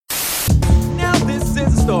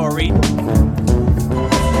story. Going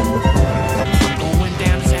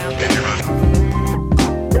downtown.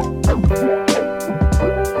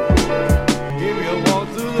 If you walk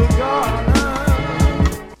through the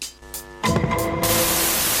garden.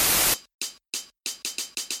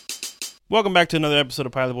 Welcome back to another episode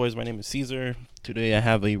of Pilot Boys. My name is Caesar. Today I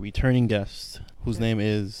have a returning guest whose name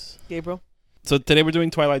is Gabriel. So today we're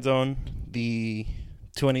doing Twilight Zone, the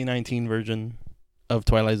 2019 version of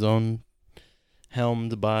Twilight Zone,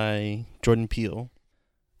 helmed by Jordan Peele.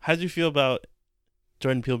 How did you feel about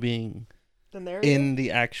Jordan Peele being The narrator? in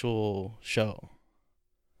the actual show?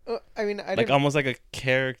 I mean, Like almost like a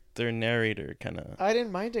character narrator kind of. I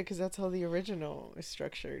didn't mind it because that's how the original is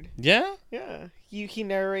structured. Yeah? Yeah, he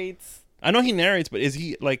narrates. I know he narrates, but is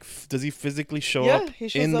he like does he physically show Yeah, up he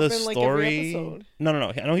shows in up the in, like, story? every episode. No.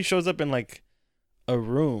 I know he shows up in like a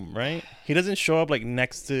room, right? He doesn't show up like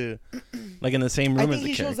next to like in the same I room think as the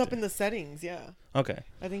he character. shows up in the settings. Yeah, Okay.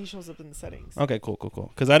 I think he shows up in the settings. Okay, cool.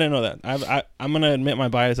 Because I didn't know that. I'm gonna admit my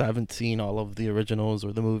bias. I haven't seen all of the originals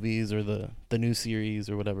or the movies or the new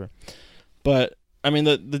series or whatever. But I mean,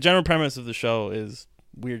 the general premise of the show is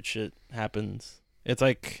weird shit happens. It's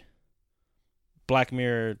like Black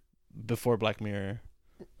Mirror before Black Mirror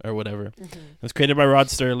or whatever. Mm-hmm. It was created by Rod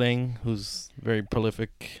Serling, who's a very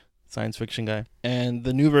prolific science fiction guy. And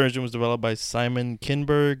the new version was developed by Simon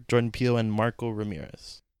Kinberg, Jordan Peele, and Marco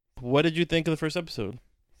Ramirez. What did you think of the first episode?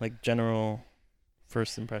 Like general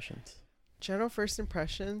first impressions. General first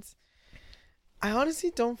impressions. I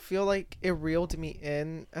honestly don't feel like it reeled me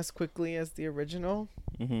in as quickly as the original.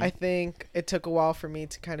 Mm-hmm. I think it took a while for me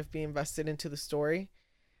to kind of be invested into the story.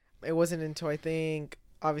 It wasn't until I think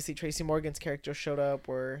obviously Tracy Morgan's character showed up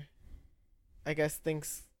where I guess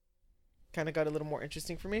things kind of got a little more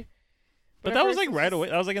interesting for me. But at that was first like it's right just- away.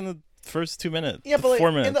 That was like in the first 2 minutes. Yeah, but like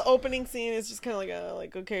 4 minutes. in the opening scene, it's just kind of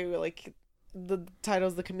like okay, like the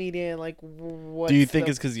title's the comedian. Like, what? Do you think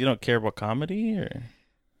it's because you don't care about comedy, or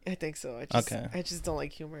I think so. Okay. I just don't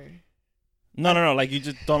like humor. no? Like you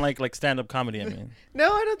just don't like stand-up comedy. I mean, No,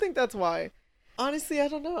 I don't think that's why. Honestly, I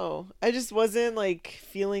don't know. I just wasn't like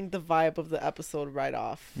feeling the vibe of the episode right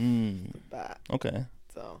off the bat. okay,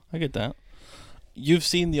 So I get that. You've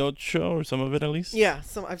seen the old show or some of it at least. yeah,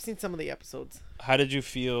 I've seen some of the episodes. How did you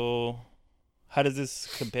feel? How does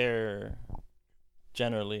this compare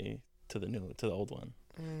generally to the old one?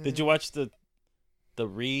 Did you watch the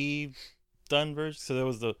redone version? So there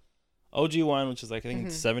was the OG one, which is like I think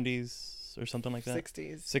it's 70s or something like that.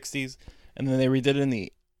 60s, and then they redid it in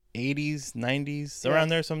the 80s, 90s, Yeah. around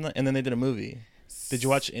there, something. And then they did a movie. Did you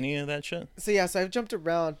watch any of that shit? So yeah, so I've jumped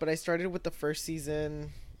around, but I started with the first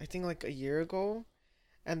season, I think like a year ago,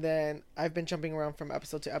 and then I've been jumping around from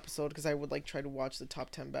episode to episode because I would like try to watch the top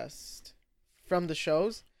 10 best from the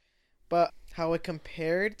shows. But how it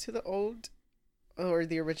compared to the old or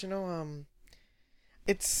the original,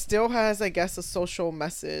 it still has, I guess, a social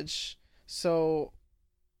message. So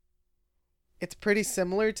it's pretty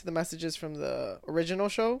similar to the messages from the original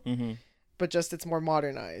show. Mm-hmm. But just it's more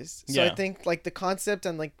modernized. So I Yeah. think like the concept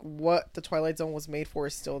and like what the Twilight Zone was made for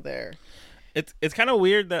is still there. It's kind of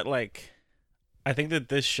weird that like, I think that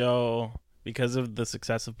this show, because of the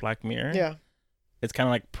success of Black Mirror, Yeah. it's kind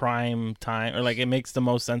of like prime time, or like it makes the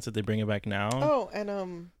most sense that they bring it back now. Oh,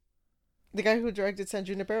 and the guy who directed San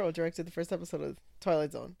Junipero directed the first episode of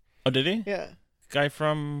Twilight Zone. Oh, did he? Yeah. Guy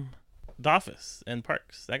from The Office and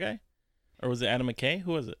Parks, that guy, or was it Adam McKay?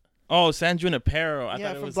 Who was it? Oh, San Junipero. I Yeah,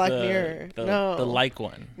 thought it from was Black the, Mirror. the No. the like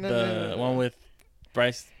one, No, the no. one with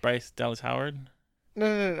Bryce Dallas Howard.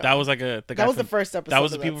 No. That was like the guy that was from, the first episode. that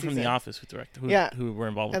was the of people from season. The Office who directed, Yeah. who were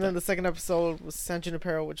involved with And it. then the second episode was San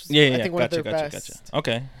Junipero, which was Yeah, I think one gotcha, of their best.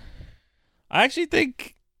 Okay. I actually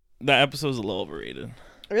think that episode's a little overrated.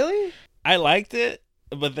 Really? I liked it,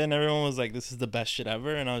 but then everyone was like, "This is the best shit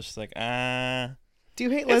ever," and I was just like, Do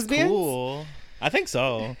you hate it's lesbians? cool." I think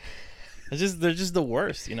so. They're just the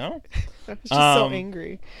worst, you know. I was just so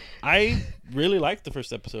angry. I really liked the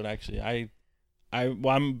first episode. Actually,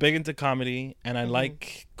 I'm big into comedy, and I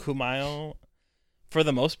like Kumail for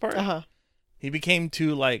the most part. He became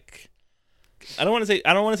too like, I don't want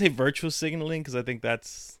to say virtual signaling, because I think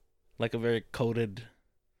that's like a very coded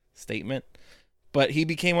statement. But he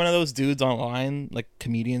became one of those dudes online, like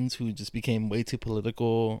comedians who just became way too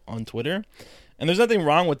political on Twitter. And there's nothing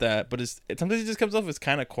wrong with that, but sometimes it just comes off as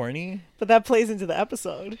kind of corny. But that plays into the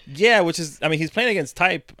episode. Yeah, which is, I mean, he's playing against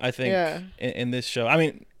type, I think, Yeah. in this show. I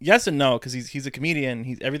mean, yes and no, because he's a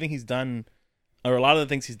comedian. Everything he's done, or a lot of the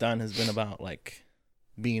things he's done, has been about like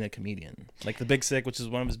being a comedian. Like The Big Sick, which is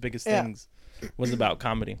one of his biggest things, was about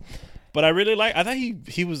comedy. But I thought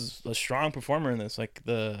he was a strong performer in this. Like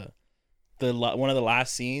the one of the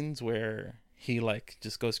last scenes where he like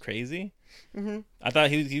just goes crazy. Mm-hmm. I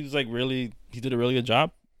thought he was like he did a really good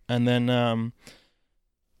job. And then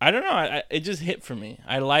I don't know, it just hit for me.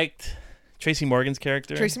 I liked Tracy Morgan's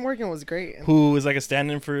character. Tracy Morgan was great. Who was like a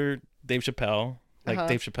stand-in for Dave Chappelle, like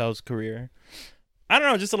Dave Chappelle's career. I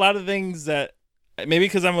don't know, just a lot of things that maybe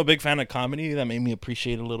because I'm a big fan of comedy that made me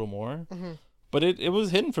appreciate it a little more. Mm-hmm. But it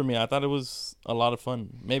was hidden for me. I thought it was a lot of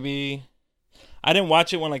fun. Maybe I didn't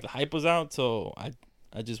watch it when like the hype was out, so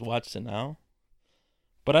I just watched it now.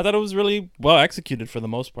 But I thought it was really well executed for the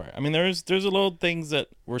most part. I mean, there's a little things that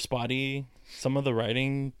were spotty. Some of the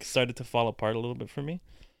writing started to fall apart a little bit for me.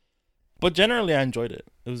 But generally, I enjoyed it.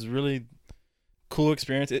 It was really cool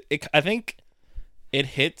experience. I think it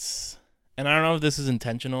hits, and I don't know if this is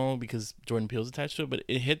intentional because Jordan Peele's attached to it, but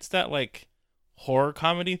it hits that like horror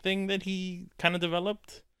comedy thing that he kind of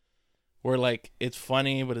developed, where like it's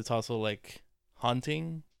funny but it's also like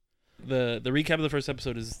haunting. The recap of the first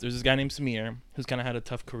episode is there's this guy named Samir who's kind of had a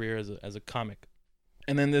tough career as a comic,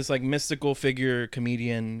 and then this like mystical figure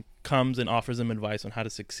comedian comes and offers him advice on how to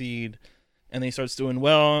succeed, and then he starts doing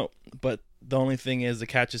well, but the only thing is, the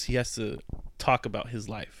catch is he has to talk about his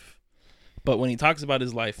life. But when he talks about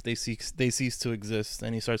his life, they cease to exist,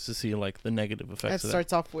 and he starts to see like the negative effects. It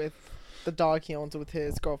starts off with the dog he owns with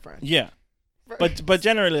his girlfriend. Yeah, but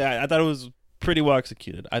generally, I thought it was pretty well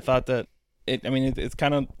executed. I thought that it's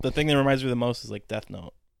kind of the thing that reminds me the most is like Death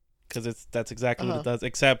Note, because that's exactly what it does.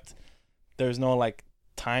 Except there's no like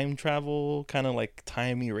time travel kind of like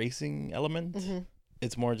time erasing element. Mm-hmm.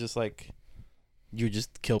 It's more just like you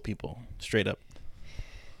just kill people straight up.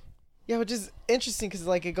 Yeah, which is interesting because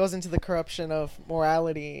like it goes into the corruption of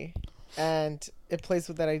morality, and it plays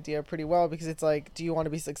with that idea pretty well, because it's like, do you want to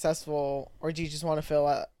be successful or do you just want to fill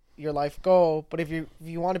out your life goal? But if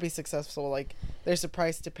you want to be successful, like there's a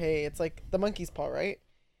price to pay. It's like the monkey's paw, right?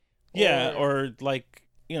 Yeah, or like,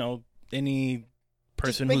 any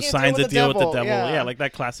person who signs a deal with the devil. Yeah, like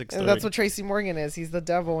that classic story. And that's what Tracy Morgan is. He's the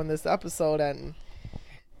devil in this episode.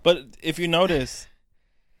 But if you notice,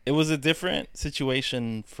 it was a different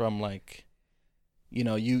situation from like,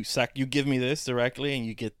 you give me this directly and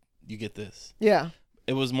you get this. Yeah.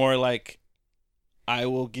 It was more like, I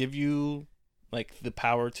will give you like the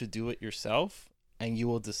power to do it yourself and you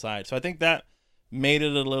will decide. So I think that made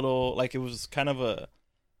it a little like, it was kind of a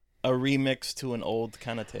remix to an old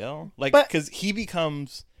kind of tale. Like, because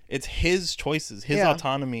it's his choices, his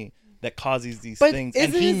autonomy that causes these things.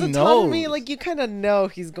 And he knows. Autonomy, like, you kind of know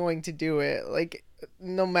he's going to do it. Like,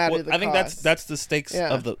 no matter the cost. I think that's the stakes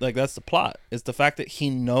of that's the plot. It's the fact that he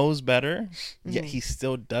knows better, yet he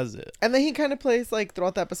still does it. And then he kind of plays like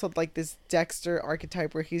throughout the episode like this Dexter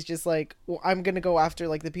archetype, where he's just like, well, I'm gonna go after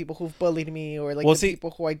like the people who've bullied me, or like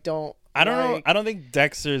people who I don't know. I don't think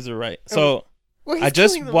Dexter's right. So I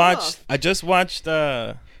just watched.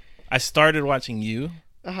 I started watching You.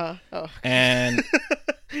 Oh. And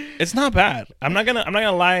it's not bad. I'm not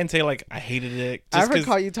gonna lie and say like I hated it. I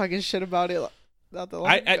recall you talking shit about it. Not that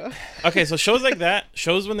long ago. Okay, so shows like that,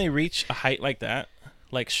 shows when they reach a height like that,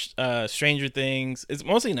 like Stranger Things, it's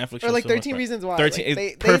mostly Netflix shows. Or like 13 Reasons Why. 13,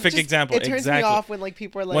 like, perfect example. It turns me off when like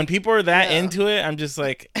people are like, when people are that into it, I'm just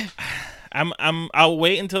like, I'll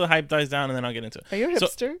wait until the hype dies down and then I'll get into it. Are you a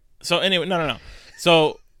hipster? So anyway, no.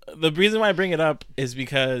 So the reason why I bring it up is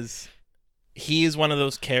because he is one of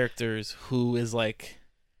those characters who is like,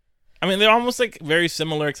 I mean, they're almost like very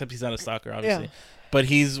similar, except he's not a stalker, obviously. Yeah. But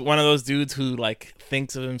he's one of those dudes who like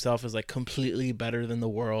thinks of himself as like completely better than the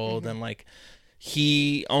world, and like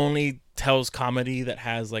he only tells comedy that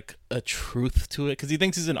has like a truth to it because he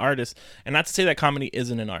thinks he's an artist. And not to say that comedy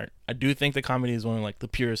isn't an art. I do think that comedy is one of like the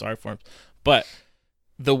purest art forms. But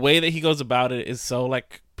the way that he goes about it is so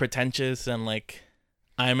like pretentious and like,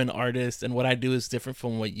 I'm an artist and what I do is different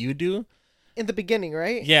from what you do. In the beginning,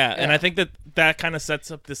 right? Yeah. And I think that kind of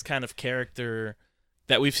sets up this kind of character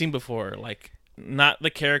that we've seen before. Like, not the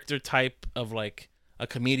character type of like a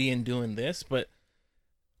comedian doing this, but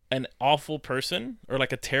an awful person or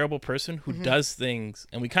like a terrible person who does things,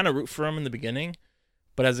 and we kind of root for him in the beginning,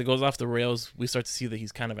 but as it goes off the rails, we start to see that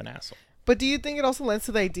he's kind of an asshole. But do you think it also lends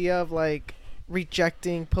to the idea of like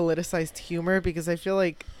rejecting politicized humor? Because I feel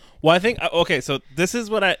like, well, I think, okay, so this is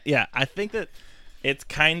what I think that it's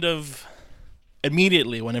kind of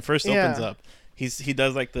immediately when it first opens up, he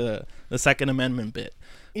does like the Second Amendment bit.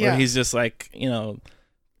 Where he's just like,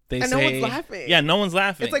 they say... no one's laughing. Yeah, no one's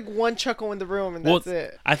laughing. It's like one chuckle in the room and that's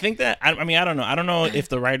it. I think that... I mean, I don't know. I don't know if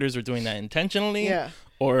the writers are doing that intentionally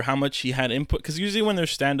or how much he had input. Because usually when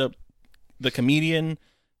there's stand-up, the comedian,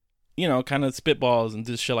 kind of spitballs and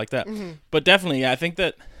just shit like that. But definitely, I think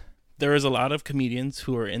that there is a lot of comedians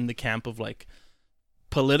who are in the camp of like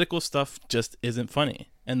political stuff just isn't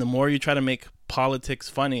funny. And the more you try to make politics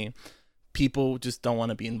funny, people just don't want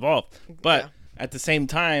to be involved. But at the same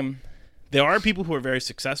time, there are people who are very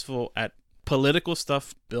successful at political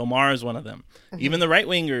stuff. Bill Maher is one of them. Even the right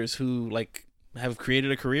wingers who like have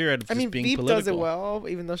created a career out of just being Veep political. does it well,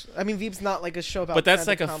 even though Veep's not like a show about. But that's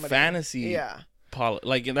like a comedy. fantasy. Yeah.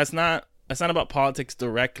 Like that's not about politics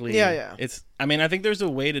directly. Yeah. It's. I mean, I think there's a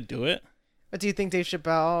way to do it. But do you think Dave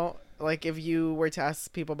Chappelle, like, if you were to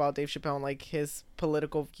ask people about Dave Chappelle and like his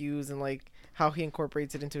political views and like how he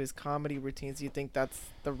incorporates it into his comedy routines, do you think that's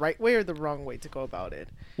the right way or the wrong way to go about it?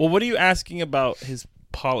 Well, what are you asking about his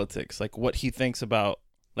politics? Like what he thinks about,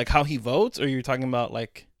 like how he votes, or you're talking about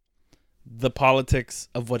like the politics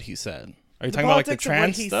of what he said? Are you talking about like the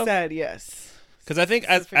trans what he stuff? Said, yes. Because I think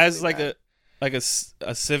as like a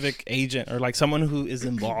civic agent or like someone who is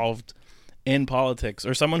involved in politics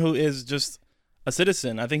or someone who is just a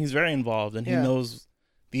citizen, I think he's very involved and he knows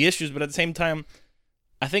the issues. But at the same time,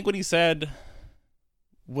 I think what he said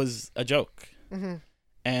was a joke.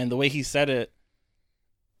 And the way he said it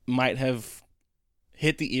might have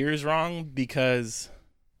hit the ears wrong because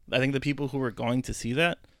I think the people who were going to see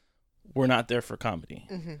that were not there for comedy.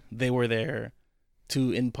 They were there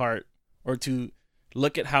to impart or to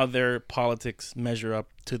look at how their politics measure up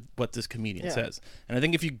to what this comedian says. And I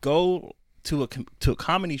think if you go to a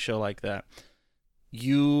comedy show like that,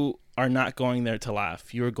 you are not going there to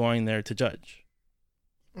laugh. You're going there to judge.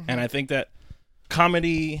 And I think that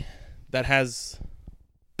comedy that has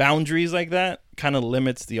boundaries like that kind of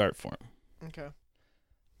limits the art form. Okay.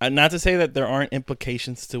 Not to say that there aren't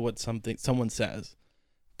implications to what someone says.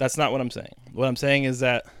 That's not what I'm saying. What I'm saying is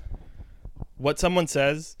that what someone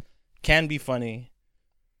says can be funny,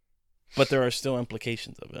 but there are still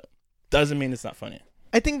implications of it. Doesn't mean it's not funny.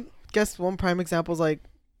 I guess one prime example is like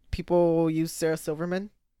people use Sarah Silverman.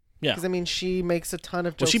 Yeah. Because I mean, she makes a ton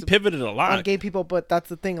of jokes. Well, she pivoted a lot on gay people, but that's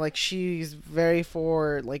the thing. Like, she's very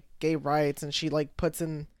for like gay rights, and she like puts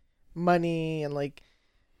in money and like,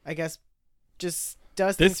 I guess, just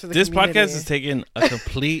does things for the community. Podcast is taking a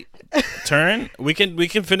complete turn. We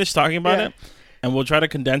can finish talking about it, and we'll try to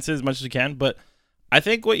condense it as much as we can. But I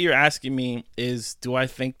think what you're asking me is, do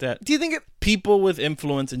you think people with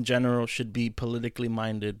influence in general should be politically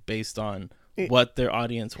minded based on what their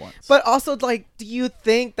audience wants? But also, like, do you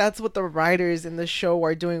think that's what the writers in the show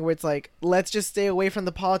are doing, where it's like, let's just stay away from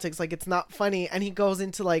the politics, like it's not funny, and he goes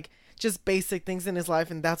into like just basic things in his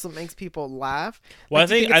life, and that's what makes people laugh? Well,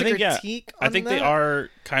 like, I think they are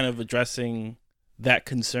kind of addressing that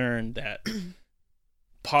concern that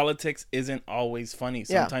politics isn't always funny.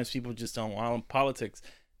 Sometimes people just don't want politics.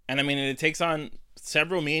 And I mean, it takes on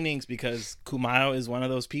several meanings because Kumail is one of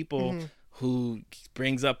those people who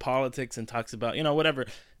brings up politics and talks about, whatever.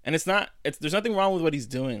 And there's nothing wrong with what he's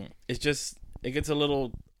doing. It's just, it gets a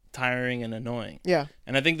little tiring and annoying. Yeah.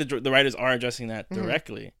 And I think the writers are addressing that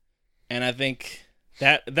directly. And I think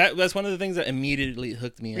that's one of the things that immediately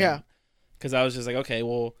hooked me in. Yeah. Because I was just like, okay,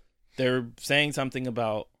 well, they're saying something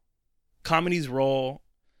about comedy's role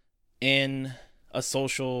in a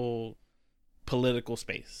social political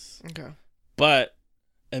space. Okay. But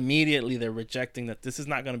immediately they're rejecting that this is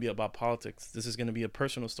not going to be about politics. This is going to be a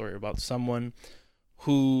personal story about someone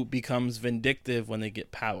who becomes vindictive when they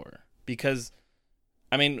get power. Because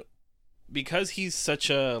he's such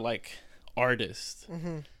a like artist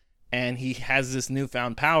and he has this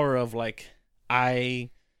newfound power of like, I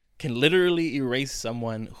can literally erase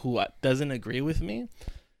someone who doesn't agree with me.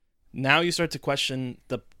 Now you start to question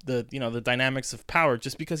the dynamics of power.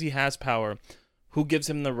 Just because he has power, who gives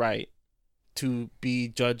him the right to be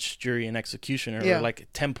judge, jury, and executioner, or like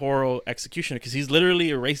temporal executioner? Because he's literally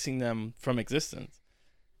erasing them from existence.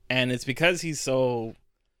 And it's because he's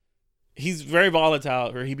very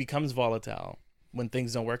volatile, or he becomes volatile when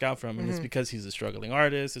things don't work out for him. And it's because he's a struggling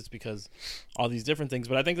artist. It's because all these different things.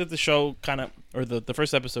 But I think that the show kind of, or the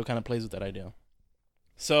first episode kind of plays with that idea.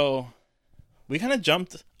 So we kind of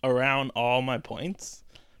jumped around all my points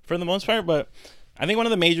for the most part, but I think one of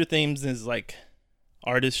the major themes is like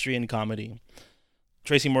artistry and comedy.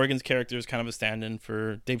 Tracy Morgan's character is kind of a stand-in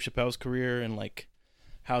for Dave Chappelle's career, and like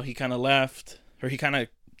how he kind of left, or he kind of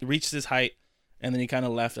reached his height and then he kind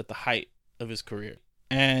of left at the height of his career.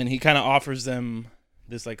 And he kind of offers them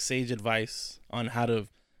this like sage advice on how to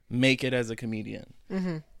make it as a comedian.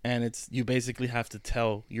 And it's, you basically have to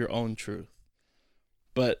tell your own truth.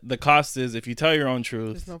 But the cost is, if you tell your own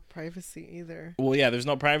truth, there's no privacy either. Well, yeah, there's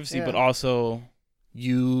no privacy, but also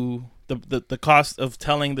the cost of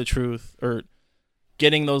telling the truth or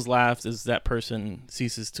getting those laughs is that person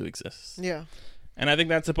ceases to exist. Yeah. And I think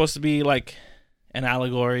that's supposed to be like an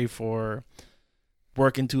allegory for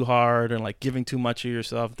working too hard and like giving too much of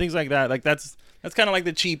yourself, things like that. Like that's kind of like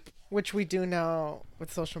the cheap. Which we do now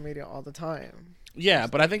with social media all the time. Yeah,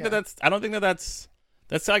 but I think I don't think that's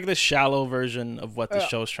like the shallow version of what the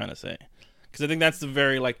show's trying to say, because I think that's the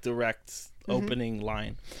very like direct opening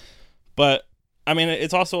line. But I mean,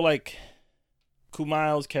 it's also like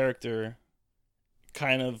Kumail's character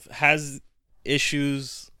kind of has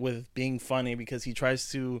issues with being funny because he tries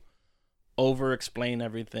to over explain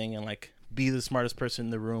everything and like be the smartest person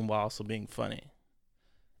in the room while also being funny.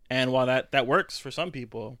 And while that works for some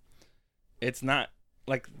people, it's not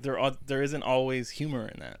like there isn't always humor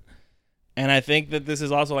in that. And I think that this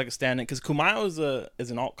is also like a stand-in because Kumail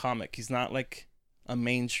is an alt comic. He's not like a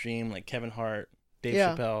mainstream like Kevin Hart, Dave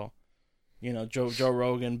Chappelle, you know, Joe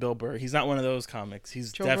Rogan, Bill Burr. He's not one of those comics.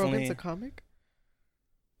 He's Joe definitely Rogan's a comic?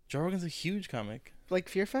 Joe Rogan's a huge comic. Like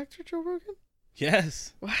Fear Factor Joe Rogan?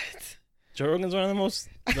 Yes. What? Joe Rogan's one of the most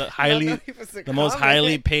the most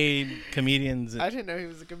highly paid comedians. I didn't know he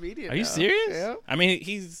was a comedian. Are you serious? Yeah. I mean,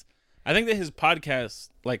 I think that his podcast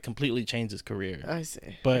like completely changed his career. I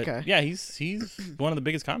see. But yeah, he's one of the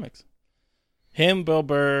biggest comics. Him, Bill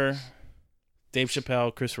Burr, Dave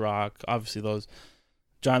Chappelle, Chris Rock, obviously those,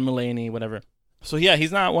 John Mulaney, whatever. So yeah,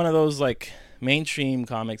 he's not one of those like mainstream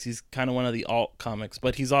comics. He's kind of one of the alt comics,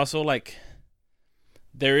 but he's also like,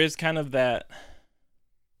 there is kind of that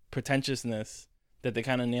pretentiousness that they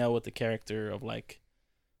kind of nail with the character of like,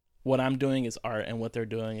 what I'm doing is art and what they're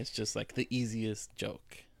doing is just like the easiest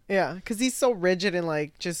joke. Yeah, because he's so rigid and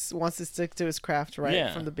like just wants to stick to his craft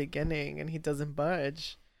from the beginning, and he doesn't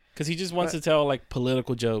budge. Because he just wants to tell like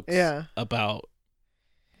political jokes about,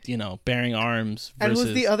 you know, bearing arms. And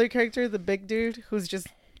who's the other character, the big dude, who's just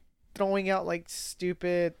throwing out like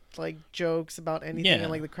stupid like jokes about anything,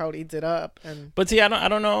 and like the crowd eats it up. But see, I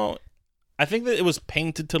don't know. I think that it was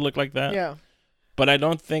painted to look like that. Yeah. But I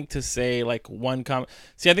don't think to say like one comic.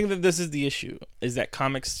 See, I think that this is the issue, is that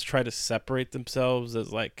comics try to separate themselves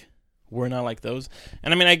as like, we're not like those.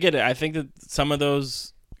 And I mean, I get it. I think that some of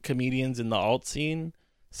those comedians in the alt scene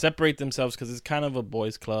separate themselves because it's kind of a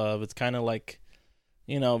boys club. It's kind of like,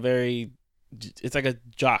 you know, it's like a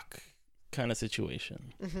jock kind of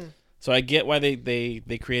situation. Mm-hmm. So I get why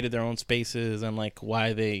they created their own spaces and like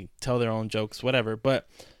why they tell their own jokes, whatever. But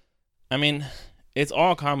I mean, it's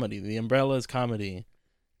all comedy. The umbrella is comedy,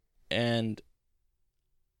 and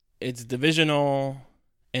it's divisional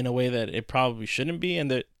in a way that it probably shouldn't be.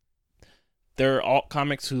 And that there are alt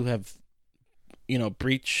comics who have, you know,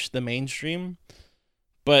 breached the mainstream,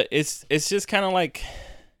 but it's just kind of like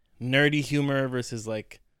nerdy humor versus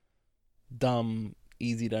like dumb,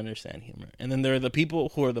 easy to understand humor. And then there are the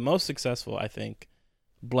people who are the most successful, I think,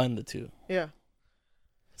 blend the two. Yeah.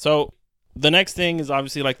 So the next thing is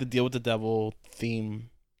obviously like the deal with the devil theme.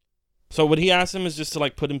 So what he asks him is just to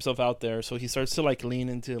like put himself out there. So he starts to like lean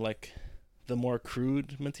into like the more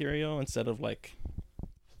crude material instead of like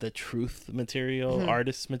the truth material,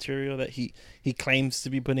 artist material that he claims to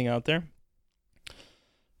be putting out there.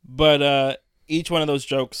 But each one of those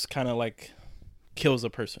jokes kind of like kills a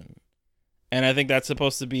person. And I think that's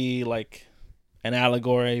supposed to be like an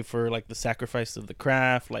allegory for like the sacrifice of the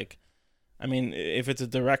craft. Like, I mean, if it's a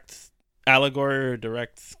direct allegory or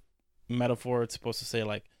direct metaphor, it's supposed to say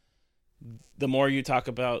like, the more you talk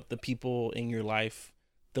about the people in your life,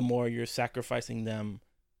 the more you're sacrificing them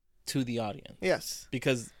to the audience. Yes.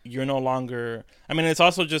 Because you're no longer, I mean, it's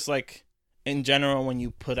also just like in general, when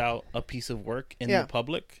you put out a piece of work in the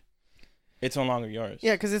public, it's no longer yours.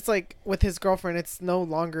 Yeah, because it's like with his girlfriend, it's no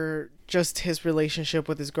longer just his relationship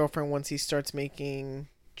with his girlfriend once he starts making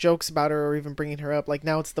jokes about her or even bringing her up. Like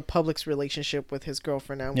now it's the public's relationship with his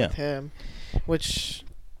girlfriend and with him, which,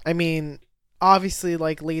 I mean, obviously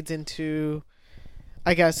like leads into,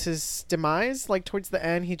 I guess, his demise. Like towards the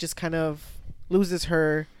end, he just kind of loses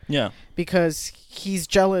her. Yeah. Because he's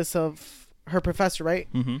jealous of her professor,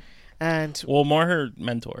 right? Mm-hmm. And more her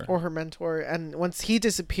mentor. Or her mentor. And once he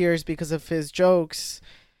disappears because of his jokes,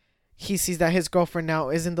 he sees that his girlfriend now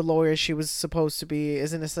isn't the lawyer she was supposed to be,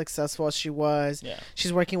 isn't as successful as she was. Yeah.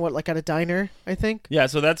 She's working, like at a diner, I think? Yeah,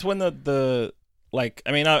 so that's when the like,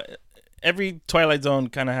 I mean, every Twilight Zone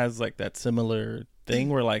kind of has like that similar thing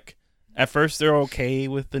where like, at first they're okay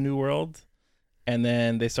with the new world, and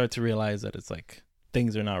then they start to realize that it's like,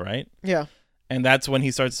 things are not right. Yeah. And that's when he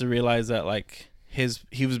starts to realize that like,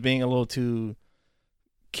 he was being a little too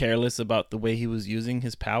careless about the way he was using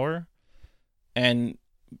his power. And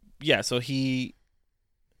yeah, so he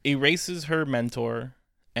erases her mentor,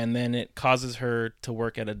 and then it causes her to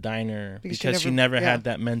work at a diner because she never had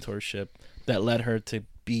that mentorship that led her to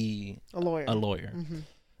be a lawyer. Mm-hmm.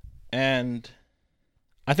 And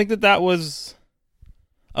I think that was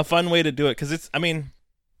a fun way to do it, because I mean,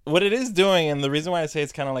 what it is doing, and the reason why I say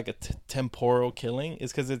it's kind of like a temporal killing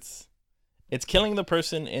is because it's killing the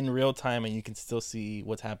person in real time, and you can still see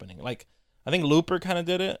what's happening. Like, I think Looper kind of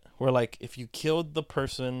did it, where like if you killed the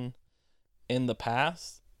person in the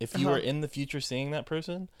past, if you were in the future seeing that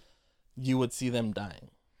person, you would see them dying,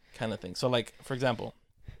 kind of thing. So like, for example,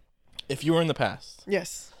 if you were in the past,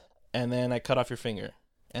 yes, and then I cut off your finger,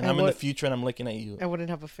 and I'm in the future and I'm looking at you, I wouldn't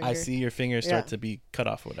have a finger. I see your finger start to be cut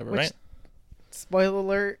off or whatever, right? Spoiler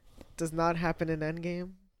alert, does not happen in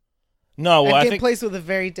Endgame. No, well, Endgame I think plays with a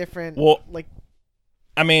very different,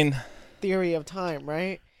 I mean, theory of time,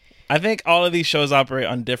 right? I think all of these shows operate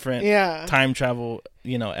on different time travel,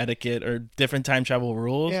 etiquette or different time travel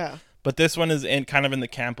rules. Yeah. But this one is in kind of in the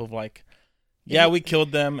camp of like, yeah, we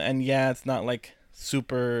killed them, and yeah, it's not like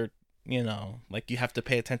super, like you have to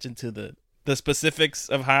pay attention to the specifics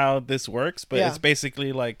of how this works, but it's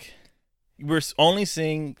basically like we're only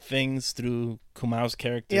seeing things through Kumao's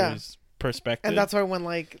character's perspective. And that's why when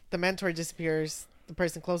like the mentor disappears, the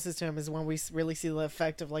person closest to him is when we really see the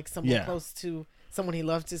effect of like someone close to someone he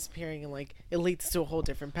loves disappearing, and like it leads to a whole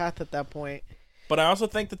different path at that point. But I also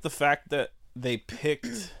think that the fact that they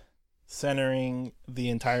picked centering the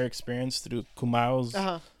entire experience through Kumao's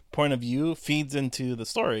point of view feeds into the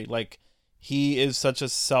story. Like, he is such a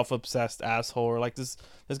self-obsessed asshole, or like this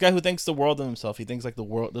guy who thinks the world of himself. He thinks like the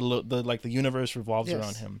world, the universe revolves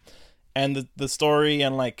around him, and the story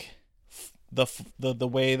and like the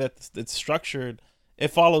way that it's structured, it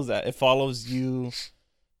follows that. It follows you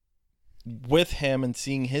with him and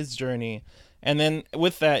seeing his journey, and then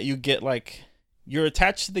with that you get like, you're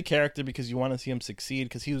attached to the character because you want to see him succeed,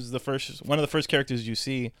 because he was one of the first characters you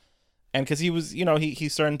see, and because he was,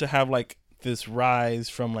 he's starting to have like this rise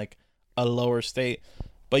from like a lower state,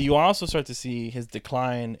 but you also start to see his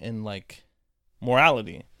decline in like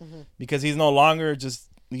morality, because he's no longer just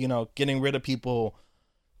getting rid of people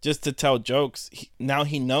just to tell jokes. Now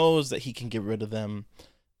he knows that he can get rid of them,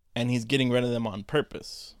 and he's getting rid of them on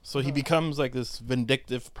purpose. So he becomes like this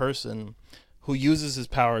vindictive person who uses his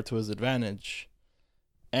power to his advantage.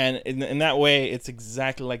 And in that way, it's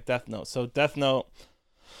exactly like Death Note. So Death Note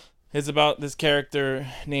is about this character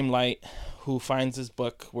named Light who finds this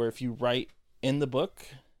book where if you write in the book,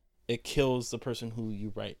 it kills the person who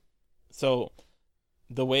you write. So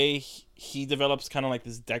the way he develops kind of like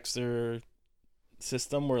this Dexter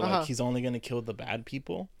system where like he's only going to kill the bad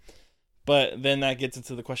people. But then that gets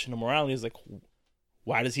into the question of morality. Is like,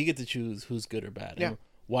 why does he get to choose who's good or bad? Yeah. And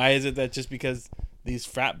why is it that just because these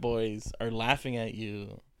frat boys are laughing at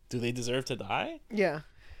you, do they deserve to die? Yeah.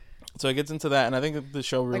 So it gets into that, and I think that the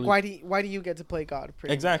show really, like, why do you get to play God?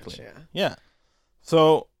 Exactly. Much, yeah.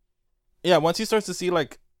 So, yeah, once he starts to see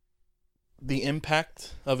like the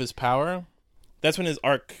impact of his power, that's when his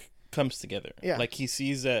arc comes together. Yeah. Like, he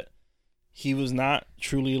sees that he was not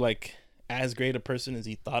truly like as great a person as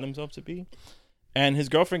he thought himself to be, and his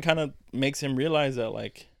girlfriend kind of makes him realize that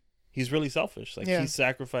like he's really selfish. Like, he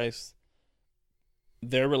sacrificed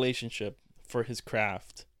their relationship for his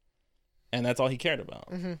craft, and that's all he cared about.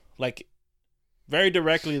 Like, very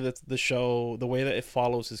directly, that the show, the way that it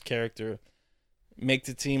follows his character, makes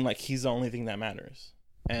it seem like he's the only thing that matters.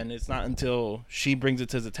 And it's not until she brings it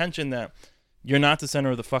to his attention that you're not the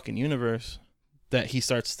center of the fucking universe that he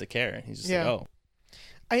starts to care. And he's just like, oh.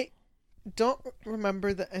 I don't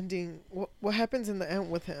remember the ending. What happens in the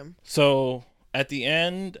end with him? So at the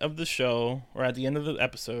end of the show, or at the end of the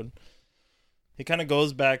episode, he kind of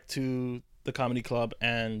goes back to the comedy club,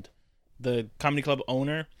 and the comedy club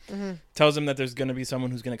owner tells him that there's going to be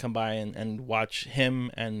someone who's going to come by and watch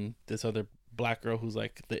him and this other black girl who's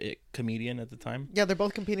like the comedian at the time. Yeah, they're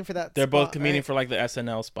both competing for that They're spot, both competing for like the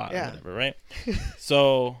SNL spot or whatever, right?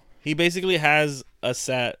 So he basically has a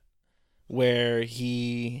set where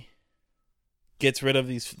he gets rid of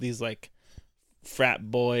these like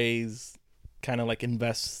frat boys, kind of like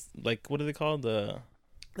invests, like, what are they called?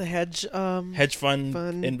 The hedge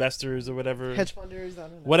fund investors or whatever. Hedge funders, I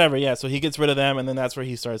don't know. Whatever, yeah. So he gets rid of them, and then that's where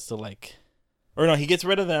he starts to like, or no, he gets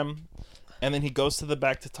rid of them, and then he goes to the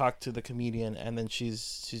back to talk to the comedian, and then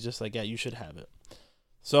she's just like, yeah, you should have it.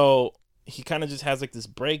 So he kind of just has like this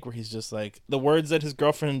break where he's just like, the words that his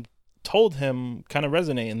girlfriend told him kind of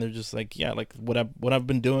resonate, and they're just like, yeah, like what I've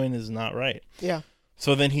been doing is not right. Yeah.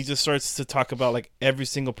 So then he just starts to talk about like every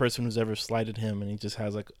single person who's ever slighted him, and he just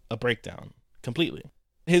has like a breakdown completely.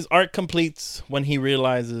 His arc completes when he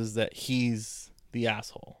realizes that he's the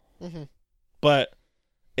asshole. But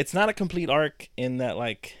it's not a complete arc in that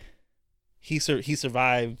like he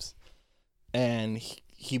survives and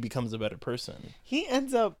he becomes a better person. He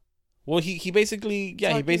ends up. Well, he basically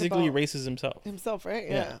erases himself. Himself, right?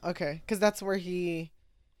 Yeah. Okay, because that's where he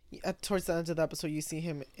towards the end of the episode, you see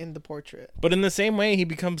him in the portrait. But in the same way, he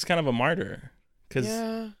becomes kind of a martyr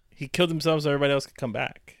because he killed himself so everybody else could come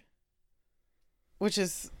back. Which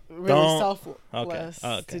is really selfless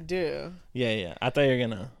to do. Yeah. I thought you were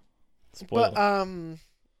gonna spoil. But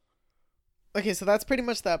okay, so that's pretty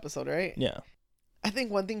much the episode, right? Yeah. I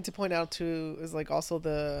think one thing to point out too is like also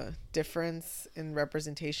the difference in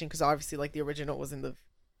representation, because obviously like the original was in the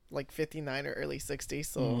like 59 or early 60s,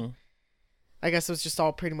 so I guess it was just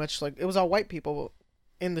all pretty much like it was all white people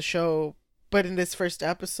in the show. But in this first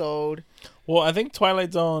episode, well, I think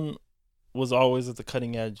Twilight Zone was always at the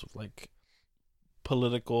cutting edge of like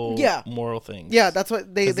political, moral things. Yeah, that's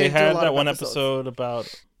what they had that one episode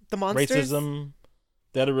about the monsters? Racism.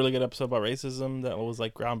 They had a really good episode about racism that was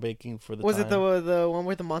like groundbreaking for the Was time. it the one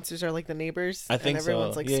where the monsters are like the neighbors? I think and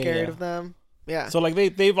everyone's like scared of them. Yeah. So like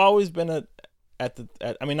they've always been at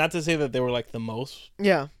I mean, not to say that they were like the most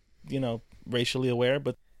racially aware,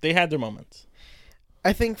 but they had their moments.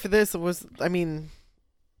 I think for this it was, I mean,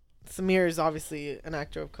 Samir is obviously an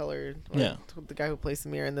actor of color. The guy who plays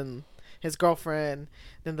Samir, and then his girlfriend,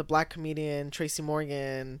 then the black comedian Tracy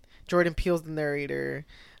Morgan, Jordan Peele's the narrator.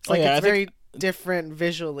 It's like it's very different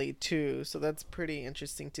visually too, so that's pretty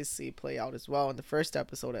interesting to see play out as well in the first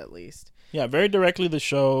episode at least. Yeah, very directly the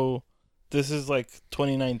show. This is like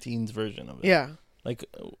 2019's version of it. Yeah, like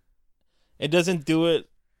it doesn't do it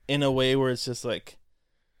in a way where it's just like,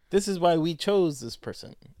 this is why we chose this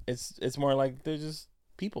person. It's more like they're just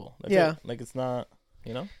people. That's it. Like it's not,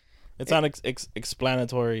 it's not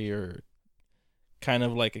explanatory or kind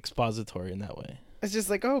of like expository in that way. It's just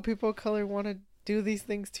like, oh, people of color want to do these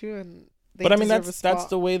things too, and but I mean that's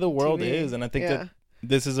the way the world is, and I think that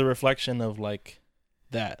this is a reflection of like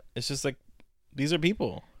that. It's just like these are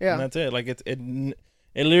people, and that's it. Like it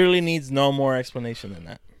literally needs no more explanation than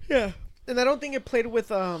that. Yeah, and I don't think it played with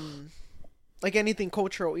like anything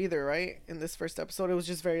cultural either, right? In this first episode, it was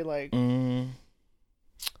just very like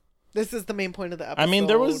this is the main point of the episode. I mean,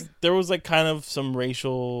 there was like kind of some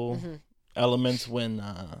racial elements when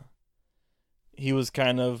he was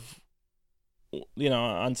kind of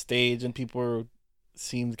on stage and people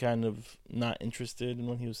seemed kind of not interested in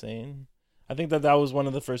what he was saying. I think that was one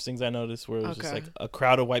of the first things I noticed, where it was just like a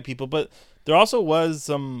crowd of white people, but there also was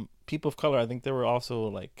some people of color. I think there were also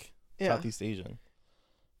like Southeast Asian,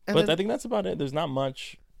 but I think that's about it. There's not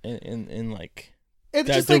much in like that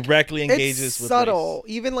just directly engages with subtle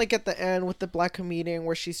race. Even like at the end with the black comedian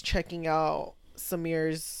where she's checking out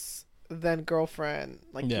Samir's then girlfriend,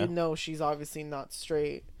 like she's obviously not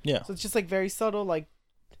straight. Yeah. So it's just like very subtle, like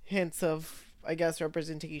hints of, I guess,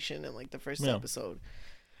 representation in like the first episode.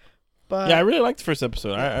 But I really liked the first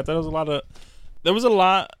episode. I thought there was a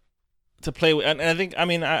lot to play with, and I think, I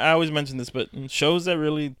mean, I always mention this, but shows that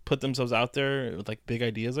really put themselves out there with like big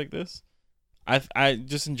ideas like this, I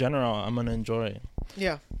just in general I'm gonna enjoy.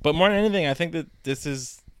 Yeah. But more than anything, I think that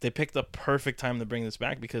they picked a perfect time to bring this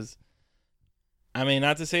back, because I mean,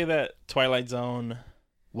 not to say that Twilight Zone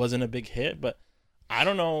wasn't a big hit, but I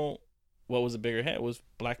don't know what was a bigger hit. Was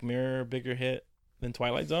Black Mirror a bigger hit than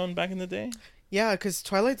Twilight Zone back in the day? Yeah, because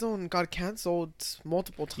Twilight Zone got canceled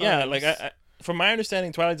multiple times. Yeah, like from my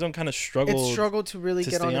understanding, Twilight Zone kind of struggled to really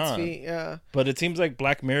get on its feet. Yeah, but it seems like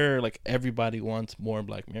Black Mirror, like everybody wants more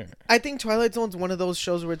Black Mirror. I think Twilight Zone's one of those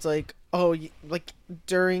shows where it's like, oh, like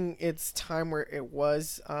during its time where it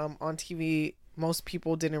was on TV, most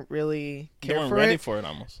people didn't really care for it. They weren't ready for it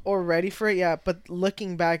almost. Or ready for it, yeah. But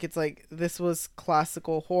looking back, it's like this was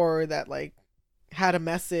classical horror that like had a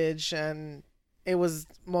message, and it was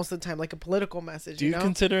most of the time like a political message. Do you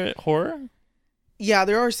consider it horror? Yeah,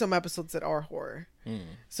 there are some episodes that are horror.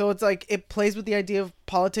 So it's like it plays with the idea of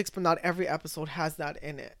politics, but not every episode has that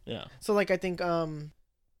in it. Yeah. So like I think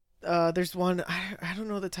there's one, I don't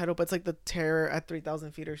know the title, but it's like The Terror at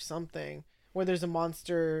 3,000 Feet or something, where there's a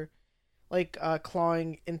monster like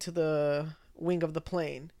clawing into the wing of the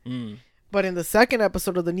plane. But in the second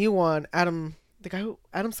episode of the new one, Adam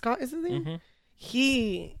Scott is his name?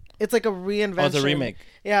 It's like a reinvention. Oh, it's a remake.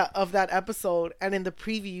 Yeah, of that episode. And in the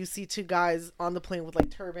preview, you see two guys on the plane with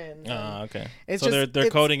like turbans. Oh, okay. So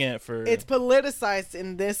they're coding it for... It's politicized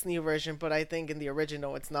in this new version, but I think in the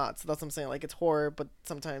original it's not. So that's what I'm saying. Like, it's horror, but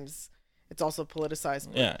sometimes it's also politicized.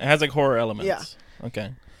 Yeah, it has like horror elements. Yeah.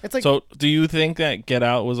 Okay. It's like... So do you think that Get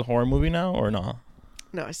Out was a horror movie now or not?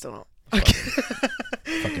 No, I still don't.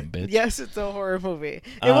 Fucking bitch. Yes, it's a horror movie.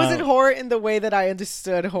 It wasn't horror in the way that I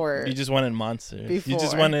understood horror. You just wanted monsters. Before. You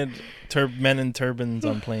just wanted men in turbans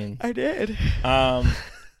on planes. I did.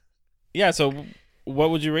 Yeah, so what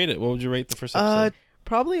would you rate it? What would you rate the first episode?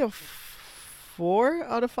 Probably a 4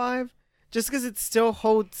 out of 5. Just because it still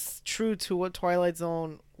holds true to what Twilight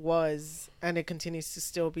Zone was, and it continues to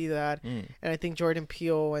still be that. And I think Jordan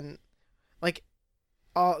Peele and like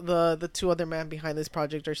all the two other men behind this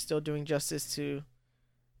project are still doing justice to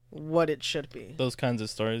what it should be. Those kinds of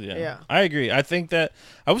stories, Yeah. I agree. I think that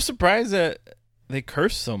I was surprised that they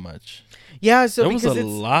curse so much. Yeah, so there was a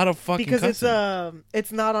lot of fucking cussing.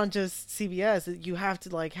 It's not on just CBS. You have to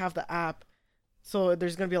like have the app, so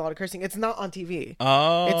there's gonna be a lot of cursing. It's not on TV.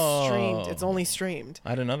 Oh, it's streamed. It's only streamed. I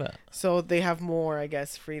didn't know that. So they have more, I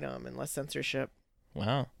guess, freedom and less censorship.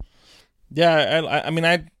 Wow. Yeah, I mean,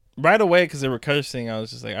 I right away because they were cursing, I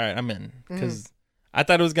was just like, all right, I'm in, because I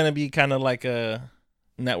thought it was gonna be kind of like a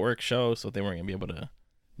network show, so they weren't gonna be able to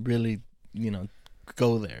really,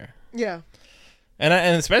 go there. Yeah. And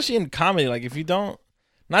especially in comedy, like if you don't,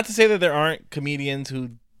 not to say that there aren't comedians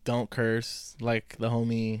who don't curse, like the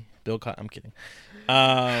homie Bill I'm kidding.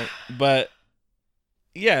 But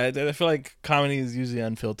yeah, I feel like comedy is usually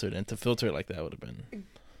unfiltered, and to filter it like that would have been.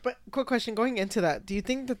 But quick question, going into that, do you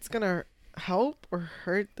think that's gonna help or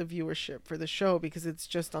hurt the viewership for the show because it's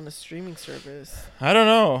just on a streaming service? I don't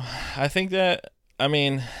know. I think that, I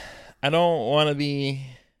mean, I don't want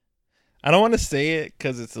to say it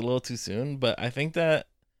because it's a little too soon, but I think that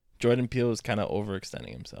Jordan Peele is kind of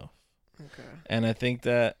overextending himself. Okay. And I think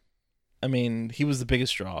that, I mean, he was the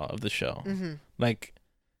biggest draw of the show. Mm-hmm. Like,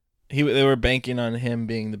 they were banking on him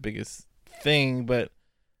being the biggest thing, but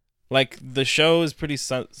like the show is pretty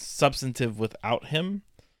substantive without him.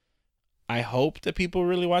 I hope that people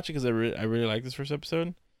really watch it because I really like this first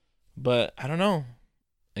episode, but I don't know.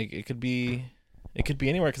 It could be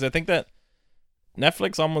anywhere, because I think that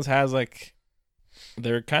Netflix almost has like,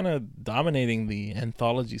 they're kind of dominating the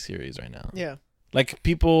anthology series right now. Yeah. Like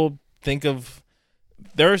people think of,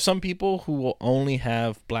 there are some people who will only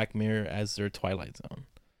have Black Mirror as their Twilight Zone.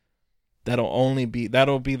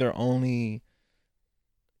 That'll be their only,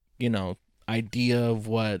 idea of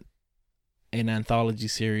what an anthology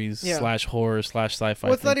series / horror / sci-fi.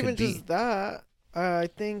 Well, it's not even just that. I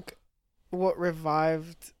think what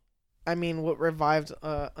revived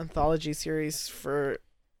anthology series for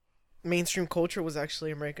mainstream culture was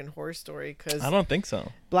actually American Horror Story, because I don't think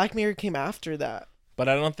so. Black Mirror came after that. But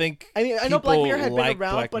I don't think. I mean, I know Black Mirror had been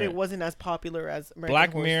around, but Mirror. it wasn't as popular as American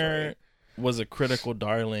Black Horror Mirror Story. Was a critical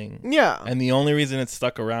darling. Yeah. And the only reason it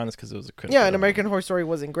stuck around is because it was a critical. Yeah, and darling. American Horror Story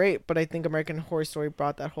wasn't great, but I think American Horror Story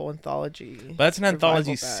brought that whole anthology. But that's an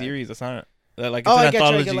anthology back. series. That's not like, it's an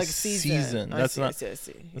anthology like season. That's not. I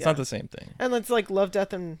see. It's not the same thing. And it's like Love,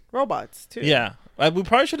 Death, and Robots too. Yeah, we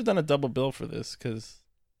probably should have done a double bill for this, because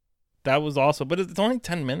that was also. But it's only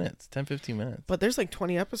 10 minutes, 10-15 minutes. But there's like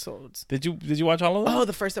 20 episodes. Did you watch all of them? Oh,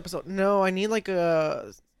 the first episode. No, I need like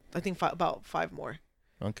I think about 5 more.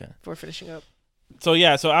 Okay. Before finishing up. So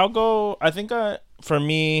yeah, so I'll go. I think for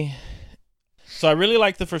me, so I really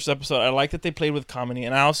liked the first episode. I like that they played with comedy,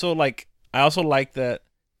 and I also like that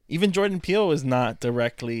even Jordan Peele is not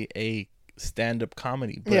directly a stand-up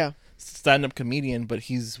comedy, but stand-up comedian, but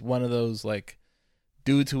he's one of those like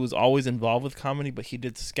dudes who was always involved with comedy, but he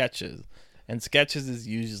did sketches, and sketches is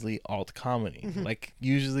usually alt comedy. Mm-hmm. Like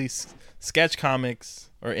usually sketch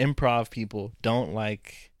comics or improv people don't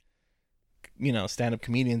like, stand-up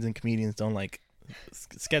comedians, and comedians don't like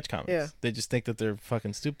sketch comics. Yeah. They just think that they're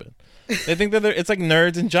fucking stupid. They think that it's like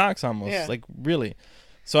nerds and jocks almost. Yeah. Like really.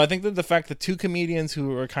 So I think that the fact that 2 comedians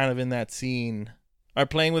who are kind of in that scene are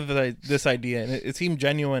playing with this idea, and it seemed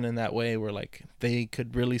genuine in that way, where like they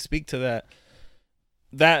could really speak to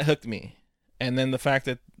that hooked me. And then the fact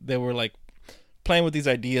that they were like playing with these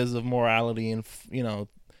ideas of morality and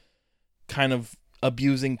kind of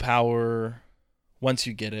abusing power once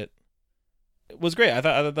you get it, was great. I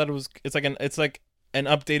thought it's like an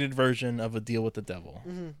updated version of A Deal with the Devil.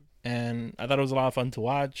 Mm-hmm. And I thought it was a lot of fun to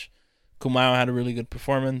watch. Kumail had a really good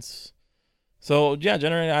performance. So yeah,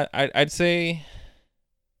 generally I'd say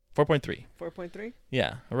 4.3. 4.3?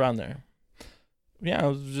 Yeah, around there. Yeah, it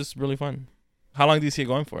was just really fun. How long do you see it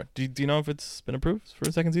going for? Do you know if it's been approved for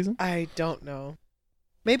a second season? I don't know.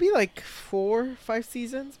 Maybe like 4, 5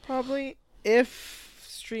 seasons probably, if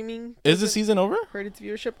streaming is the season over? Hurt its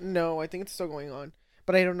viewership? No, I think it's still going on,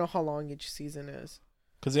 but I don't know how long each season is.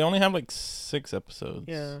 Because they only have like 6 episodes.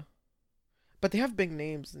 Yeah, but they have big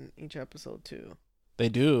names in each episode too. They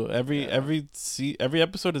do. Every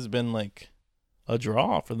episode has been like a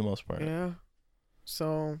draw for the most part. Yeah,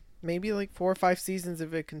 so maybe like 4 or 5 seasons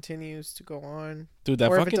if it continues to go on. Dude,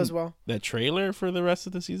 that or fucking if it does well. That trailer for the rest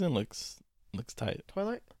of the season looks tight.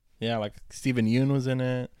 Twilight. Yeah, like Steven Yeun was in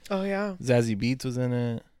it. Oh yeah. Zazie Beetz was in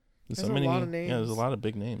it. There's a lot of names. Yeah, there's a lot of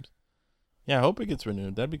big names. Yeah, I hope it gets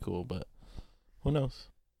renewed. That'd be cool, but who knows?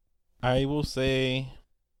 I will say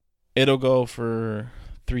it'll go for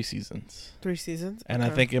 3 seasons. 3 seasons? And I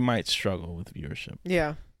Okay. think it might struggle with viewership.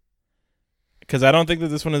 Yeah. Because I don't think that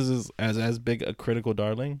this one is as big a critical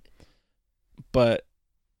darling. But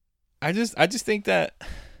I just think that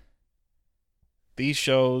these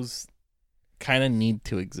shows kind of need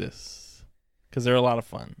to exist. Because they're a lot of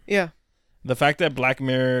fun. Yeah. The fact that Black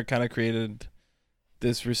Mirror kind of created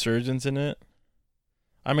this resurgence in it.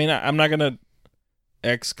 I mean, I'm not going to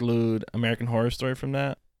exclude American Horror Story from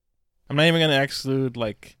that. I'm not even going to exclude,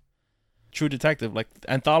 like, True Detective. Like,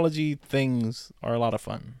 anthology things are a lot of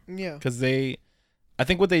fun. Yeah. Because I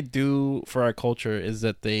think what they do for our culture is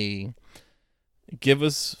that they give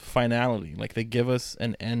us finality. Like, they give us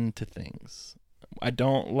an end to things. I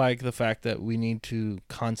don't like the fact that we need to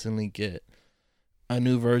constantly get a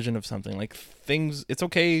new version of something. Like, things, it's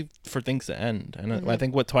okay for things to end. And I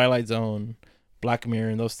think what Twilight Zone, Black Mirror,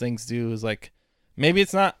 and those things do is, like, maybe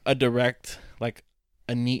it's not a direct, like,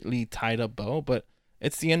 a neatly tied up bow, but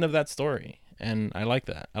it's the end of that story. And I like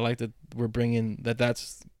that. I like that we're bringing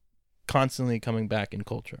that's constantly coming back in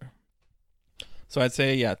culture. So I'd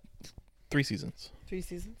say, yeah, 3 seasons. 3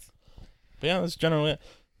 seasons? But yeah, that's generally it.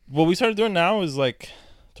 What we started doing now is, like,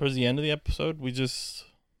 towards the end of the episode, we just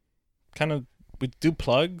we do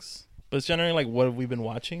plugs, but it's generally like, what have we been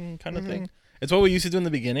watching kind of thing. It's what we used to do in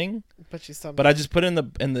the beginning, but I just put it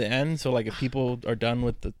in the end, so, like, if people are done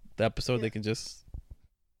with the episode, they can just,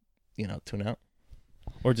 tune out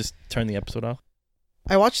or just turn the episode off.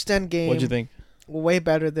 I watched Endgame. What'd you think? Way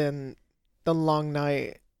better than The Long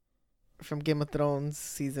Night from Game of Thrones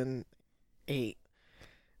season 8.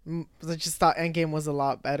 I just thought Endgame was a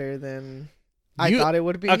lot better than I thought it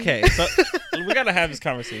would be. Okay, so we gotta have this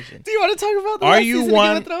conversation. Do you want to talk about the last season of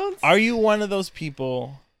Game of Thrones? Are you one of those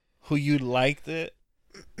people who you liked it,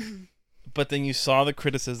 but then you saw the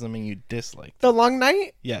criticism and you disliked it? The Long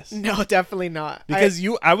Night? Yes. No, definitely not. Because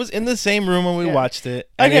I was in the same room when we watched it,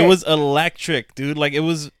 and it was electric, dude. Like, it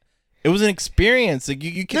was an experience. Like,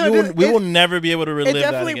 we will never be able to relive that again.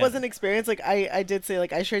 It definitely was an experience. Like, I did say,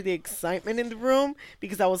 like, I shared the excitement in the room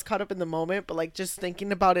because I was caught up in the moment, but, like, just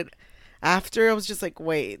thinking about it after, I was just like,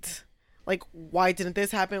 wait, like, why didn't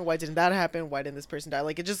this happen? Why didn't that happen? Why didn't this person die?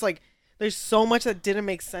 Like, it just, like, there's so much that didn't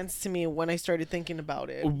make sense to me when I started thinking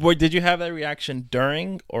about it. Did you have that reaction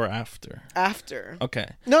during or after? After. Okay.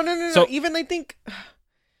 No. So, even I think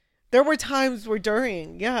there were times where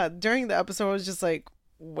during the episode, I was just like,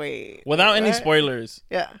 wait. Without what? any spoilers.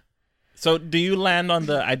 Yeah. So, do you land on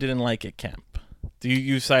the I didn't like it camp? Do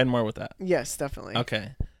you side more with that? Yes, definitely.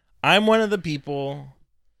 Okay. I'm one of the people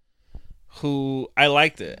who I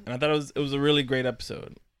liked it, and I thought it was a really great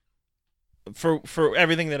episode for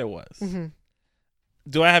everything that it was. Mm-hmm.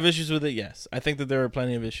 Do I have issues with it? Yes. I think that there are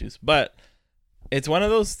plenty of issues, but it's one of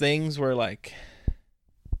those things where, like,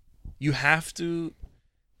 you have to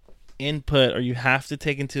input, or you have to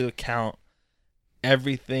take into account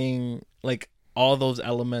everything, like, all those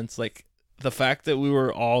elements, like the fact that we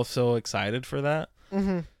were all so excited for that.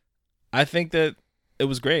 Mm-hmm. I think that it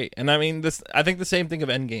was great. And I mean, I think the same thing of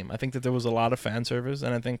Endgame. I think that there was a lot of fan service,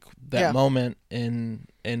 and I think that moment in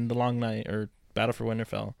The Long Night or Battle for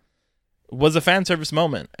Winterfell was a fan service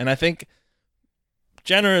moment. And I think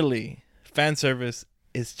generally fan service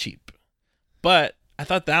is cheap. But I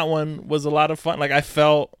thought that one was a lot of fun. Like, I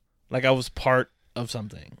felt like I was part of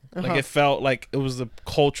something. Like, it felt like it was a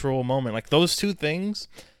cultural moment. Like, those two things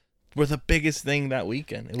were the biggest thing that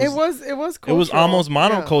weekend. It was cultural. It was almost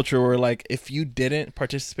monoculture, where, like, if you didn't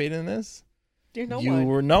participate in this, you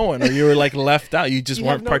were no one, or you were, like, left out. You just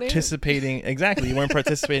weren't participating. Name. Exactly. You weren't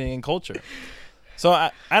participating in culture. So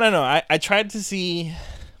I don't know. I tried to see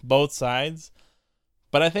both sides,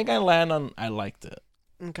 but I think I land on I liked it.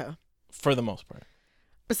 Okay. For the most part.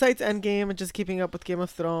 Besides Endgame and just keeping up with Game of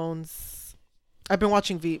Thrones, I've been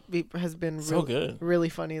watching Veep. Veep has been really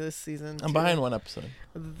funny this season. I'm behind one episode.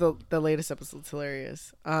 The latest episode's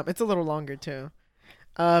hilarious. It's a little longer too.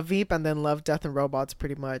 Veep, and then Love, Death and Robots,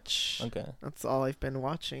 pretty much. Okay. That's all I've been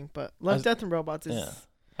watching. But Love, Death and Robots is. Yeah.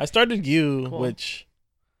 I started cool. Which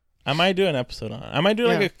I might do an episode on. I might do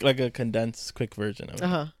like a condensed, quick version of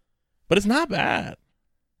it. But it's not bad.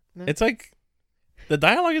 No. It's like the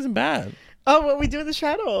dialogue isn't bad. Oh, what we do in the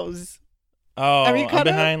shadows. Oh, I'm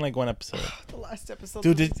behind like one episode. The last episode.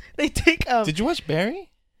 Dude, they take Did you watch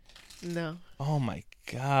Barry? No. Oh my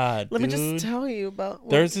god. Let me just tell you about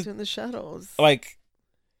what we do in the shadows. Like,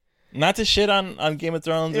 not to shit on Game of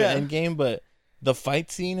Thrones or Endgame, but the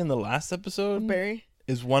fight scene in the last episode Barry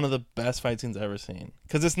is one of the best fight scenes I've ever seen.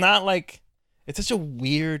 Because it's not like, it's such a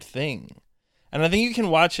weird thing. And I think you can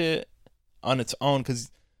watch it on its own,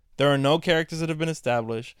 because there are no characters that have been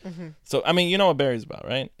established. Mm-hmm. So, I mean, you know what Barry's about,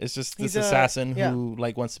 right? It's just this assassin who,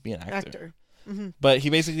 like, wants to be an actor. but he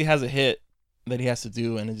basically has a hit that he has to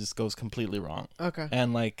do, and it just goes completely wrong. Okay.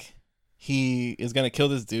 And like he is gonna kill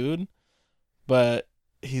this dude, but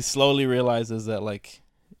he slowly realizes that like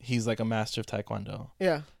he's like a master of taekwondo.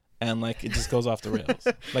 Yeah. And like it just goes off the rails.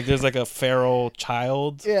 Like there's like a feral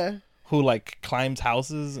child. Yeah. Who like climbs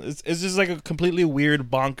houses. It's just like a completely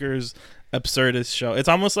weird, bonkers, absurdist show. It's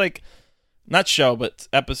almost like, not show, but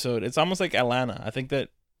episode. It's almost like Atlanta. I think that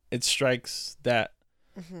it strikes that,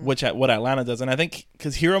 what Atlanta does. And I think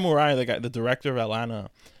because Hiro Murai, the director of Atlanta,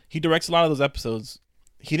 he directs a lot of those episodes.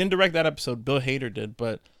 He didn't direct that episode. Bill Hader did,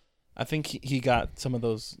 but I think he got some of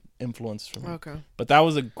those influence from him. Okay. But that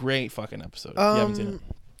was a great fucking episode. If you haven't seen it.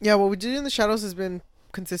 Yeah, what we did in the shadows has been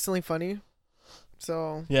consistently funny.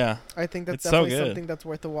 So yeah, I think that's it's definitely so good. something that's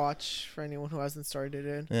worth a watch for anyone who hasn't started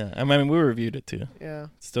it. Yeah, I mean we reviewed it too. Yeah,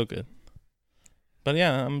 it's still good. But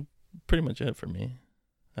yeah, I'm pretty much it for me.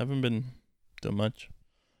 I haven't been doing much.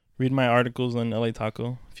 Read my articles on LA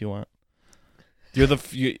Taco if you want.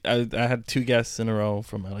 I had 2 guests in a row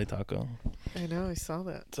from LA Taco. I know, I saw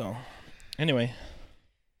that. So, anyway,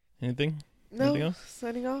 anything? No, anything else?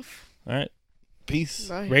 signing off. All right, peace.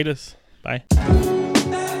 Bye. Rate us. Bye.